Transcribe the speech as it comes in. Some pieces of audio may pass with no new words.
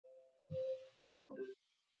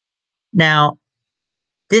Now,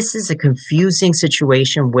 this is a confusing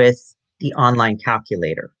situation with the online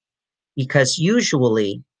calculator because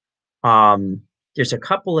usually there's a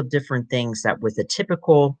couple of different things that with a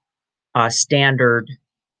typical standard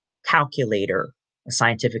calculator, a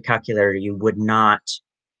scientific calculator, you would not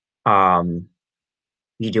um,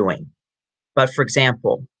 be doing. But for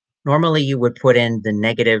example, normally you would put in the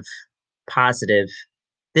negative, positive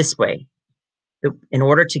this way. In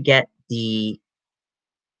order to get the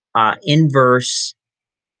inverse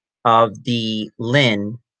of the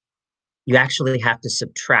ln, you actually have to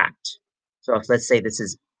subtract. So if let's say this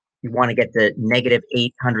is, you want to get the negative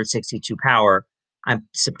 862 power, I'm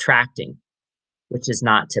subtracting, which is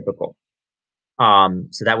not typical.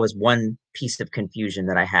 So that was one piece of confusion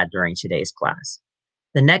that I had during today's class.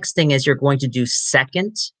 The next thing is you're going to do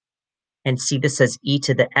second and see this as e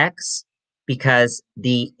to the x because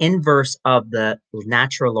the inverse of the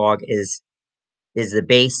natural log is the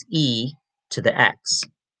base e to the x.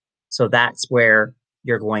 So that's where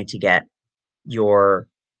you're going to get your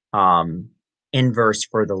inverse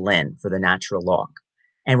for the ln, for the natural log.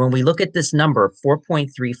 And when we look at this number,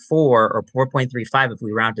 4.34 or 4.35, if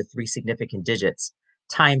we round to three significant digits,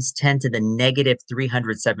 times 10 to the negative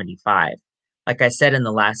 375. Like I said in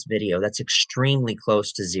the last video, that's extremely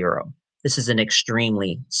close to zero. This is an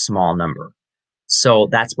extremely small number. So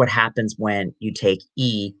that's what happens when you take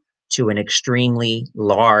e to an extremely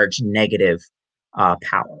large negative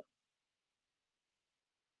power.